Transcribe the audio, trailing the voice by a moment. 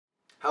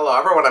Hello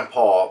everyone, I'm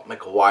Paul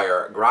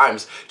McGuire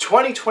Grimes.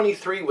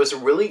 2023 was a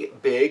really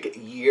big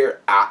year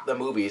at the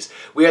movies.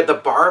 We had the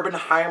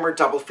Barbenheimer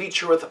double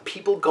feature with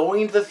people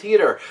going to the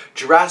theater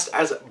dressed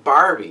as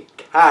Barbie,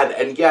 Ken,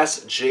 and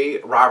yes, J.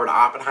 Robert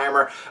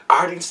Oppenheimer.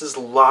 Audiences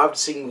loved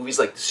seeing movies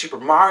like the Super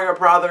Mario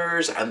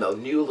Brothers and the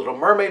new Little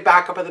Mermaid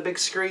back up on the big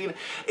screen.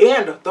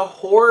 And the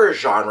horror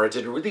genre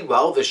did really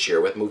well this year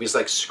with movies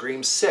like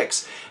Scream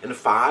 6 and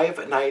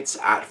Five Nights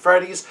at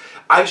Freddy's.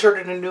 I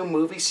started a new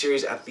movie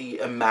series at the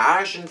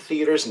Imagine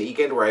Theaters in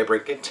Egan where I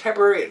bring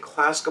contemporary and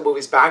classical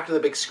movies back to the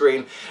big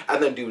screen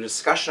and then do a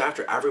discussion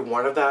after every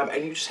one of them,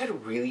 and you just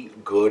had really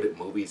good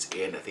movies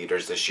in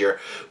theaters this year.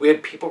 We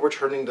had people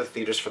returning to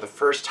theaters for the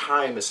first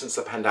time since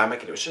the pandemic,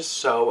 and it was just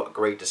so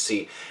great to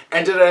see.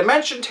 And did I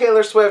mention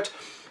Taylor Swift?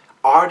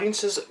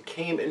 Audiences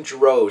came in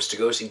droves to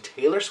go see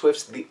Taylor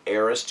Swift's The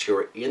Eras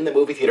Tour in the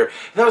movie theater,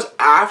 and that was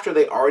after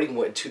they already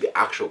went to the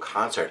actual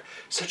concert.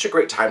 Such a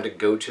great time to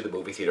go to the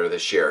movie theater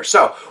this year.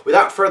 So,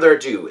 without further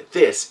ado,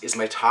 this is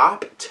my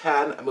top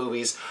 10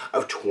 movies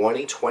of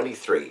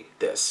 2023.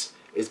 This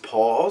is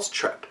Paul's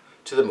trip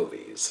to the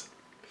movies.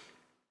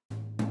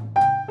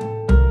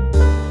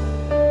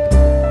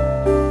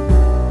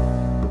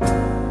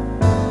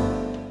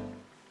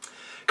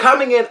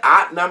 Coming in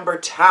at number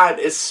 10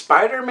 is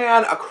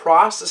Spider-Man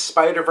Across the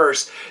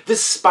Spider-Verse. The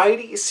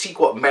Spidey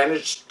sequel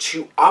managed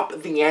to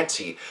up the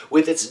ante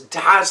with its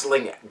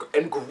dazzling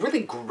and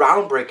really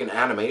groundbreaking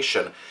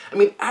animation. I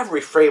mean,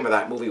 every frame of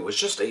that movie was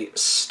just a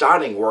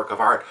stunning work of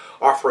art,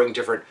 offering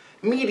different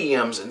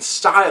mediums and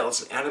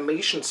styles and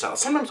animation styles,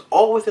 sometimes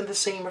all within the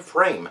same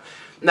frame.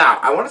 Now,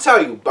 I want to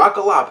tell you,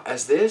 buckle up,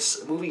 as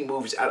this movie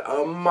moves at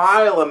a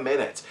mile a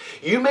minute.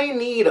 You may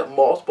need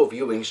multiple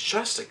viewings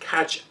just to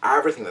catch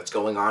everything that's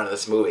going on in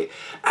this movie.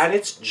 And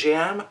it's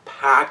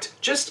jam-packed,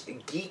 just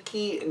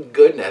geeky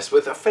goodness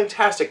with a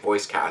fantastic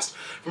voice cast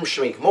from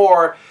Shameik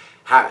Moore,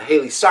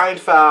 Haley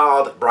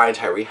Steinfeld, Brian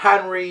Tyree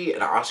Henry,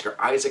 and Oscar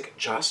Isaac,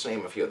 just to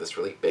name a few of this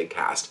really big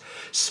cast.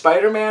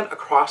 Spider-Man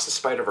Across the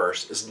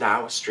Spider-Verse is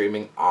now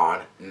streaming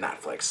on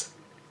Netflix.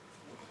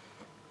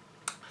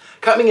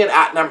 Coming in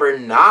at number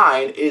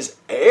 9 is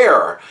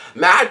Air.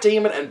 Matt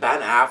Damon and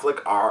Ben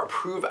Affleck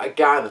prove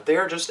again that they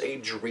are just a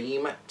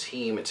dream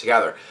team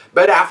together.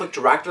 Ben Affleck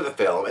directed the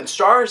film and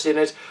stars in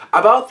it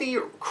about the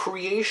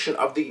creation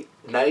of the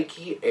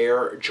Nike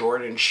Air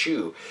Jordan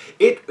shoe.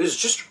 It was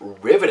just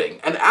riveting,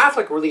 and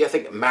Affleck really, I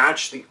think,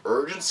 matched the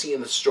urgency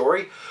in the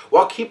story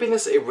while keeping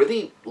this a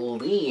really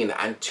lean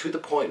and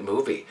to-the-point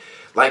movie.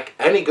 Like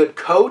any good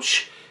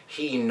coach,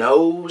 he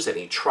knows and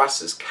he trusts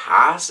his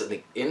cast and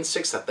the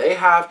instincts that they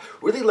have,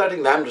 really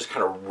letting them just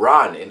kind of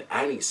run in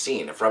any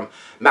scene. From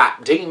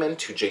Matt Damon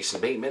to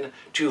Jason Bateman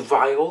to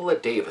Viola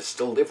Davis,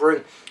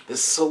 delivering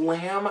this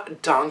slam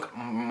dunk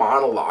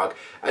monologue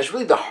as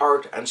really the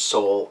heart and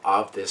soul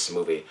of this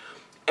movie.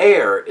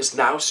 Air is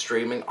now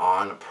streaming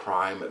on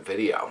Prime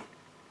Video.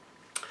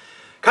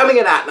 Coming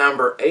in at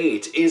number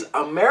 8 is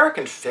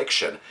American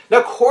Fiction.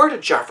 Now, Cord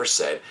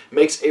Jefferson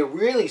makes a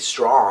really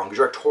strong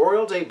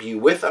directorial debut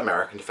with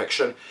American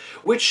Fiction,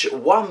 which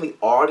won the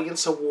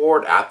Audience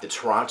Award at the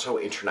Toronto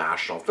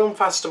International Film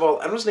Festival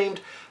and was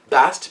named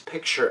Best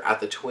Picture at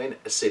the Twin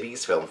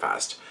Cities Film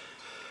Fest.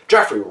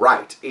 Jeffrey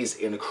Wright is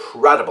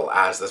incredible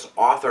as this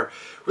author,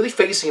 really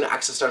facing an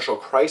existential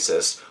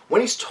crisis when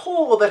he's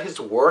told that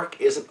his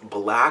work isn't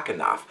black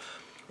enough.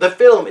 The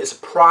film is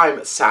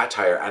prime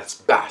satire at its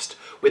best,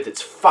 with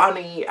its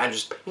funny and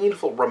just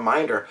painful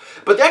reminder,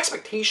 but the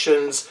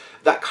expectations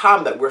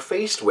that we're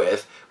faced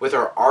with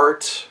our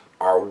art,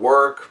 our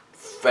work,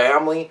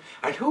 family,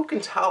 and who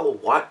can tell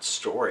what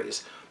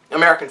stories.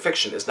 American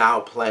Fiction is now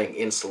playing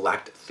in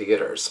select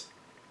theaters.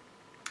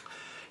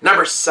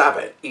 Number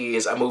 7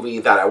 is a movie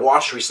that I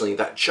watched recently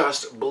that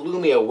just blew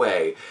me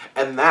away,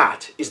 and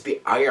that is The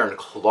Iron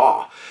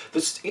Claw.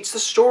 It's the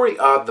story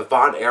of the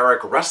Von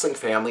Erich wrestling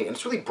family, and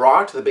it's really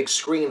brought to the big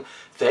screen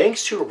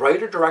thanks to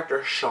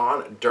writer-director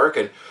Sean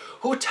Durkin,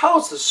 who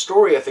tells the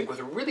story, I think, with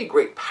a really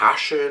great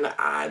passion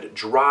and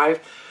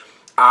drive.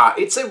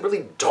 It's a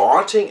really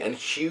daunting and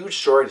huge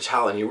story to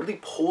tell, and he really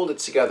pulled it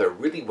together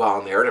really well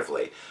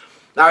narratively.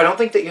 Now, I don't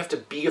think that you have to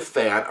be a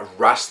fan of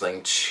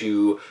wrestling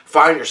to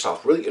find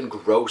yourself really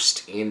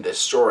engrossed in this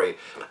story.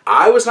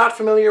 I was not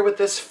familiar with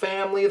this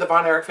family, the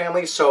Von Erich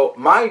family, so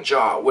my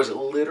jaw was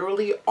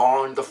literally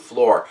on the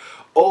floor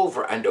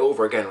over and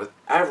over again with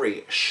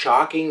every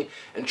shocking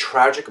and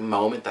tragic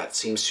moment that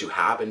seems to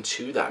happen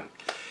to them.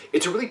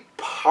 It's a really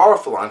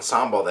powerful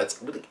ensemble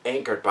that's really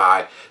anchored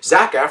by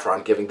Zac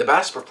Efron giving the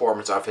best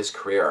performance of his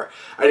career.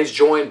 And he's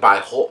joined by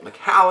Holt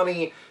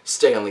McCallany,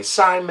 Stanley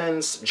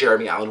Simons,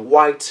 Jeremy Allen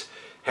White,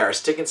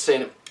 Harris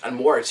Dickinson, and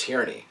Maura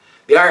Tierney.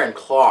 The Iron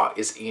Claw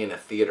is in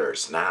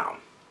theaters now.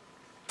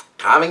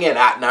 Coming in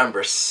at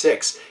number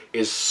 6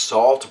 is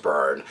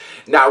Saltburn.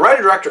 Now,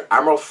 writer-director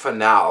Emerald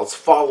Fennell's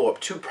follow-up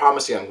to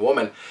Promised Young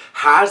Woman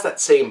has that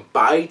same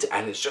bite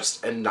and is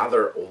just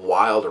another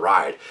wild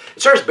ride.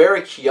 It stars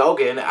Barry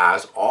Keoghan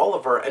as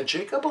Oliver and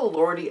Jacob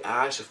Elordi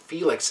as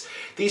Felix,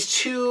 these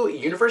two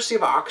University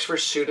of Oxford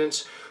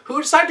students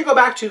who decide to go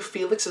back to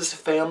Felix's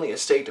family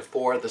estate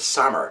for the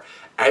summer.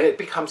 And it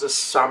becomes a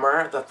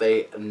summer that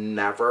they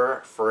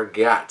never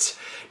forget.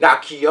 Now,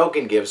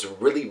 Keoghan gives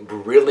really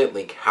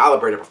brilliantly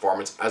calibrated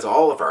performance as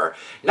Oliver,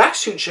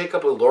 next to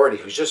Jacob Elordi,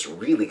 who's just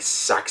really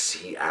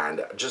sexy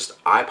and just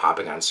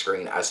eye-popping on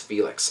screen as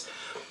Felix.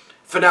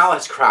 Fennell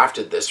has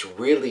crafted this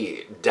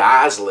really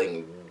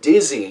dazzling,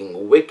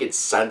 dizzying, wicked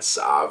sense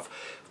of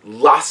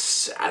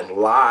lust and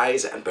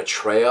lies and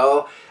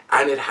betrayal,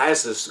 and it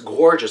has this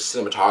gorgeous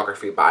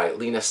cinematography by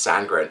Lena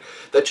Sandgren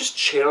that just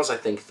channels, I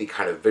think, the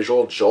kind of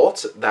visual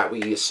jolt that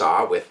we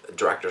saw with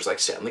directors like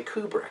Stanley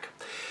Kubrick.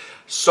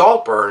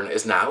 Saltburn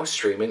is now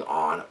streaming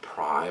on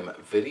Prime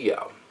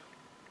Video.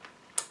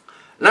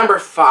 Number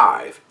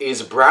 5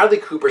 is Bradley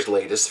Cooper's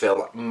latest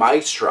film,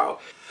 Maestro.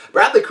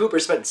 Bradley Cooper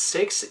spent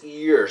 6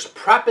 years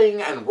prepping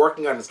and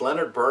working on his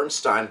Leonard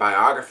Bernstein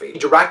biography. He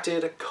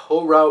directed,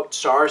 co-wrote,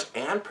 stars,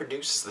 and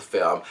produces the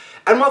film.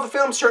 And while the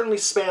film certainly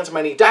spans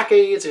many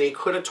decades and he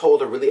could have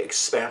told a really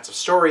expansive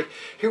story,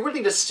 he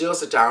really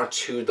distills it down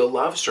to the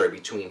love story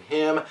between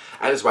him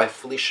and his wife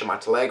Felicia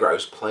Montealegre,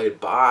 who's played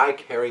by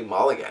Carey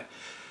Mulligan.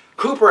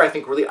 Cooper, I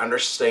think, really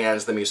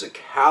understands the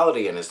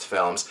musicality in his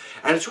films,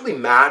 and it's really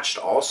matched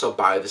also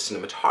by the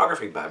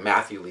cinematography by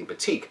Matthew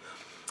Libatique.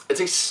 It's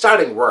a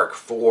stunning work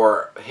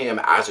for him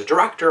as a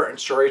director and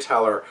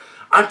storyteller,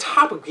 on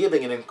top of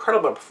giving an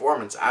incredible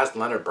performance as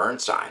Leonard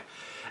Bernstein.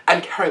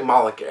 And Carey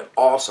Mulligan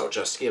also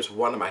just gives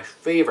one of my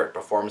favorite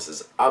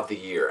performances of the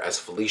year as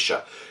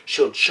Felicia.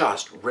 She'll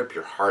just rip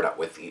your heart out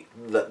with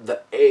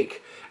the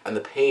ache and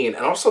the pain,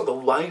 and also the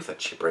life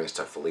that she brings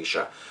to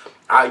Felicia.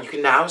 You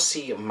can now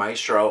see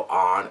Maestro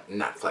on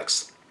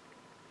Netflix.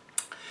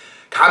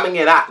 Coming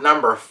in at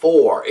number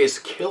 4 is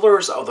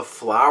Killers of the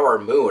Flower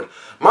Moon.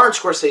 Martin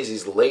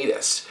Scorsese's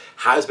latest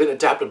has been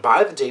adapted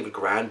by the David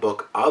Grann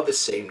book of the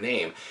same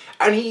name,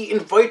 and he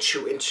invites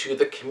you into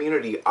the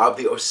community of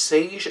the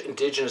Osage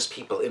indigenous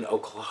people in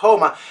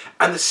Oklahoma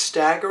and the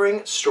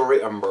staggering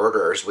story of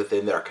murders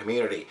within their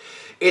community.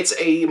 It's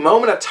a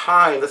moment of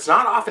time that's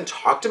not often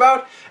talked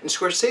about, and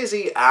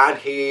Scorsese and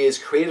his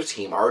creative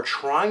team are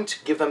trying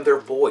to give them their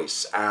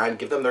voice and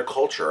give them their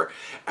culture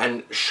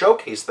and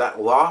showcase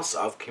that loss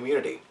of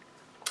community.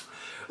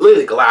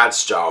 Lily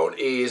Gladstone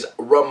is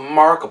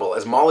remarkable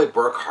as Molly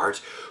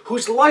Burkhart,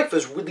 whose life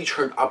is really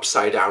turned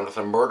upside down with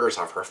the murders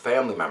of her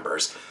family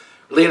members.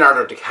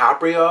 Leonardo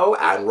DiCaprio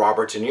and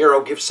Robert De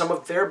Niro give some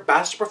of their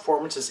best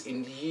performances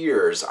in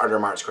years under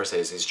Martin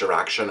Scorsese's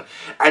direction.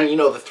 And you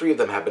know, the three of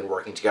them have been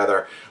working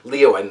together.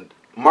 Leo and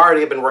Marty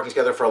have been working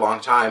together for a long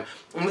time.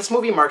 And this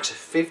movie marks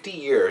 50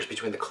 years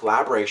between the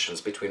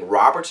collaborations between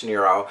Robert De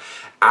Niro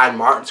and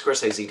Martin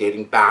Scorsese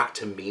dating back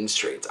to Mean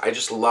Streets. I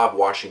just love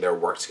watching their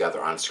work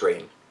together on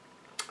screen.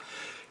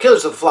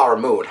 Killers of the Flower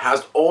Moon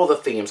has all the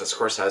themes that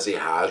Scorsese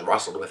has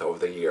wrestled with over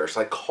the years,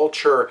 like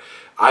culture,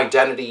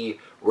 identity,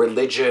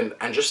 religion,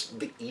 and just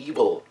the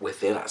evil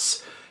within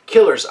us.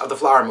 Killers of the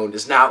Flower Moon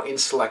is now in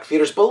select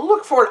theaters, but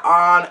look for it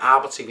on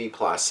Apple TV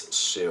Plus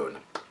soon.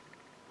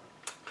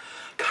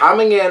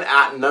 Coming in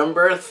at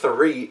number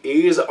 3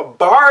 is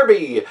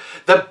Barbie.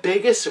 The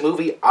biggest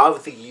movie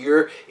of the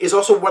year is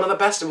also one of the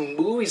best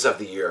movies of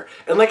the year.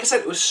 And like I said,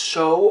 it was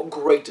so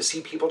great to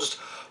see people just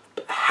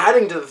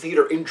heading to the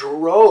theater in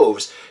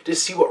droves to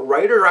see what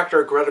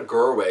writer-director Greta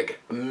Gerwig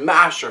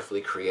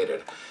masterfully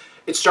created.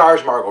 It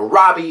stars Margot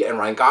Robbie and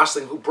Ryan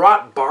Gosling, who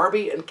brought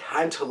Barbie and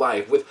Ken to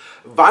life with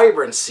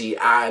vibrancy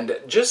and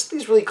just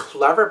these really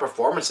clever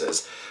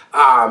performances.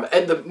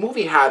 And the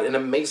movie had an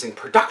amazing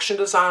production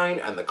design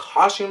and the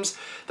costumes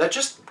that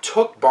just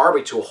took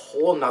Barbie to a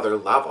whole nother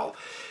level.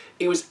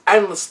 It was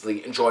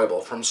endlessly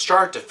enjoyable from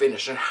start to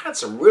finish and had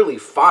some really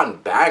fun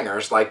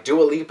bangers like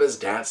Dua Lipa's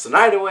Dance the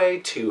Night Away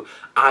to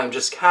I'm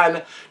Just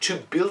Ken to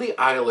Billie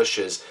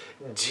Eilish's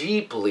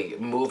deeply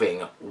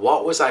moving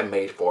What Was I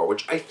Made For,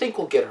 which I think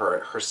will get her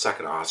her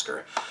second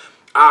Oscar.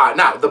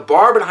 Now, the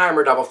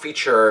Barbenheimer double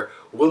feature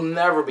will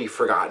never be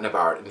forgotten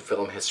about in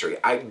film history.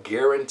 I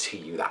guarantee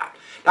you that.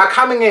 Now,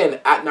 coming in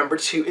at number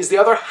 2 is the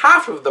other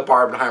half of the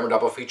Barbenheimer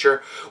double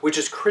feature, which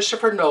is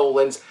Christopher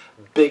Nolan's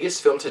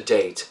biggest film to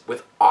date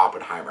with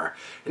Oppenheimer.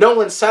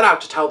 Nolan set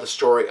out to tell the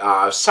story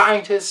of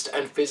scientist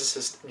and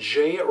physicist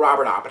J.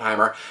 Robert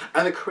Oppenheimer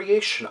and the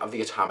creation of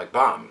the atomic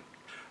bomb.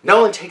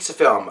 Nolan takes a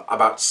film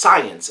about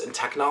science and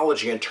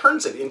technology and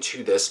turns it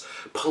into this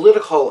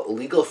political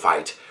legal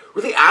fight,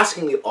 really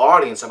asking the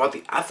audience about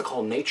the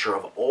ethical nature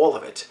of all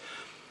of it.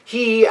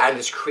 He and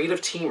his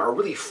creative team are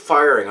really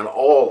firing on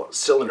all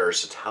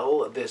cylinders to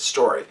tell this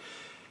story.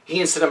 He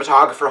and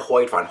cinematographer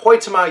Hoyt van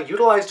Hoytema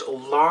utilized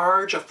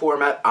large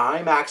format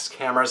IMAX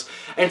cameras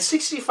and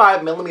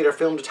 65mm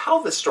film to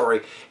tell this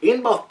story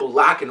in both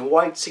black and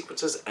white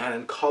sequences and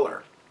in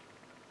color.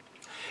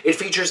 It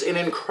features an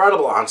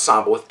incredible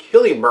ensemble with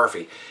Cillian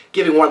Murphy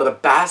giving one of the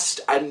best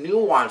and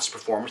nuanced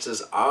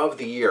performances of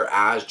the year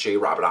as J.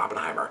 Robert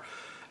Oppenheimer.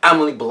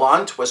 Emily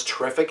Blunt was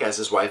terrific as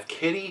his wife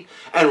Kitty,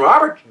 and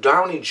Robert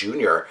Downey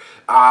Jr.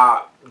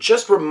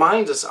 Just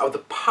reminds us of the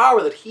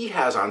power that he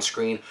has on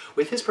screen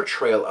with his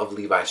portrayal of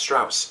Levi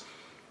Strauss.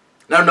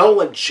 Now,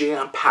 Nolan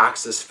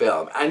jam-packs this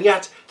film, and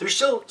yet there's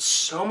still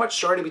so much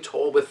story to be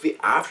told with the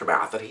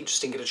aftermath that he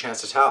just didn't get a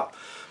chance to tell.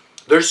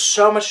 There's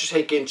so much to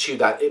take into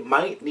that it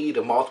might need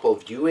multiple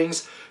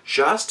viewings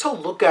just to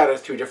look at it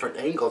through different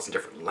angles and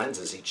different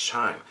lenses each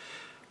time.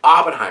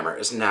 Oppenheimer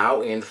is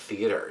now in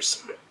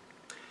theaters.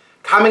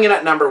 Coming in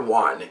at number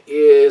 1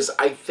 is,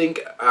 I think,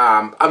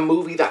 a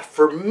movie that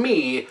for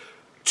me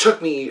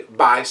took me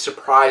by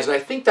surprise, and I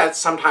think that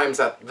sometimes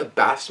that the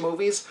best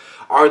movies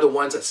are the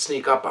ones that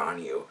sneak up on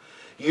you.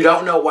 You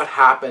don't know what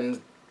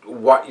happened,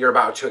 what you're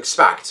about to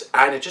expect,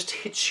 and it just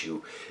hits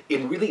you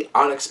in really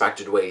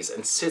unexpected ways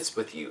and sits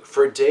with you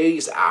for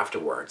days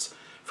afterwards.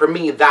 For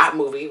me, that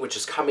movie, which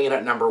is coming in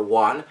at number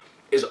 1,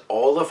 is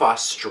All of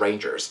Us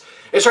Strangers.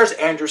 It stars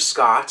Andrew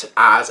Scott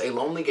as a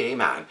lonely gay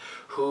man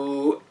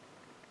who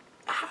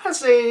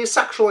has a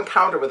sexual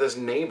encounter with his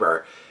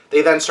neighbor.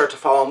 They then start to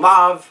fall in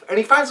love, and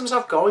he finds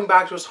himself going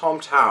back to his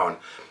hometown,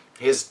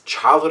 his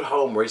childhood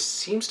home, where he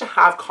seems to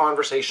have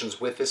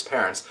conversations with his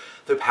parents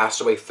that passed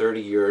away 30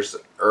 years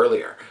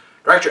earlier.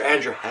 Director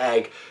Andrew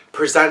Haigh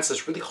presents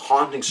this really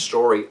haunting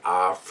story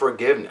of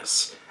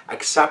forgiveness,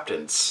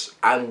 acceptance,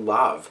 and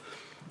love.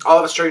 All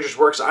of Us Strangers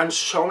works on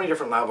so many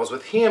different levels,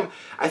 with him,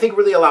 I think,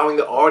 really allowing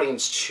the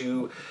audience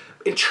to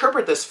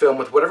interpret this film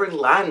with whatever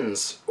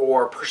lens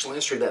or personal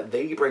history that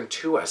they bring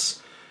to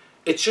us.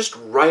 It's just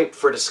ripe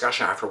for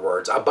discussion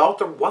afterwards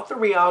about what the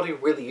reality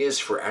really is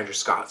for Andrew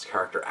Scott's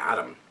character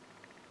Adam.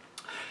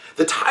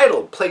 The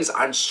title plays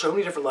on so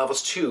many different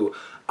levels too,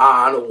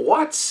 on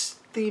what's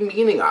the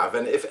meaning of,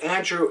 and if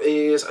Andrew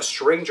is a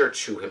stranger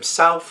to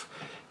himself,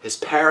 his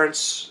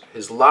parents,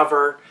 his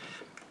lover,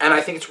 and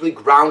I think it's really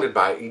grounded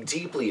by a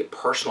deeply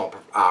personal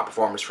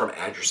performance from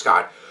Andrew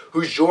Scott,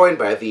 who's joined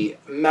by the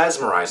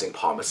mesmerizing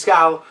Paul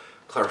Mescal,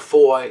 Claire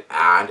Foy,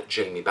 and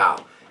Jamie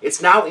Bell.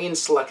 It's now in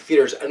select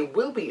theaters and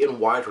will be in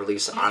wide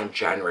release on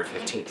January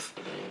 15th.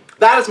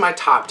 That is my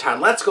top 10.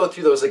 Let's go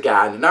through those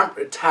again.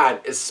 Number 10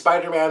 is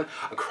Spider-Man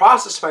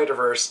Across the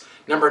Spider-Verse.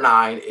 Number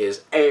 9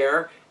 is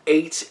Air.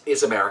 8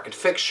 is American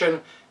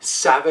Fiction.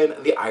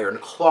 7, The Iron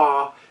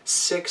Claw.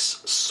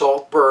 6,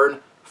 Saltburn.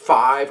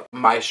 5,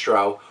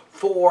 Maestro.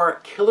 4,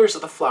 Killers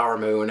of the Flower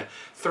Moon.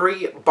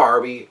 3,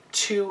 Barbie.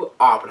 2,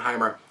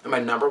 Oppenheimer. And my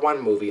number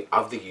 1 movie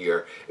of the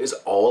year is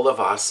All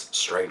of Us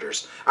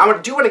Strangers. I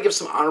do want to give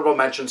some honorable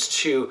mentions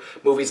to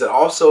movies that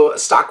also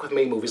stuck with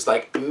me. Movies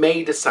like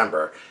May,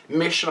 December,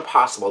 Mission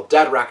Impossible,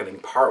 Dead Reckoning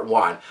Part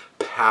 1,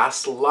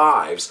 Past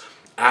Lives,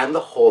 and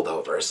The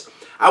Holdovers.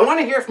 I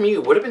want to hear from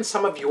you. What have been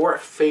some of your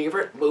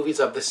favorite movies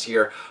of this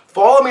year?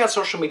 Follow me on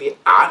social media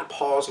at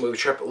Paul's Movie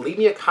Trip. Leave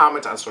me a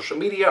comment on social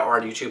media or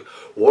on YouTube.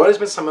 What has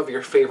been some of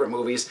your favorite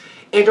movies?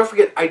 And don't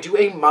forget, I do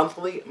a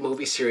monthly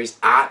movie series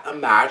at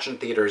Imagine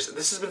Theaters.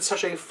 This has been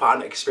such a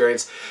fun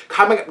experience.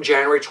 Coming up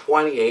January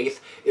 28th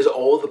is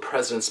All the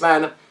President's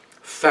Men.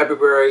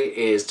 February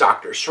is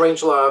Doctor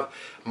Strangelove.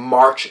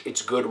 March,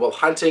 it's Good Will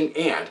Hunting,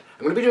 and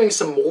I'm going to be doing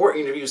some more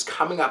interviews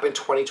coming up in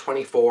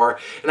 2024,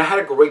 and I had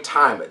a great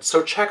time.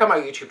 So check out my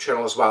YouTube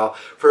channel as well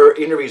for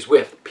interviews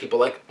with people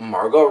like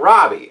Margot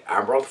Robbie,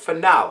 Emerald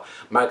Fennell,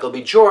 Michael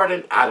B.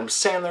 Jordan, Adam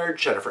Sandler,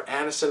 Jennifer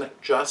Aniston,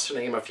 just to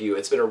name a few.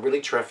 It's been a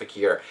really terrific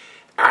year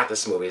at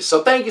this movie.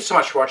 So thank you so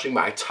much for watching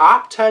my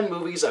top 10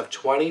 movies of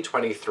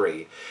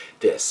 2023.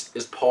 This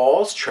is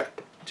Paul's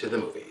Trip to the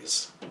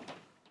Movies.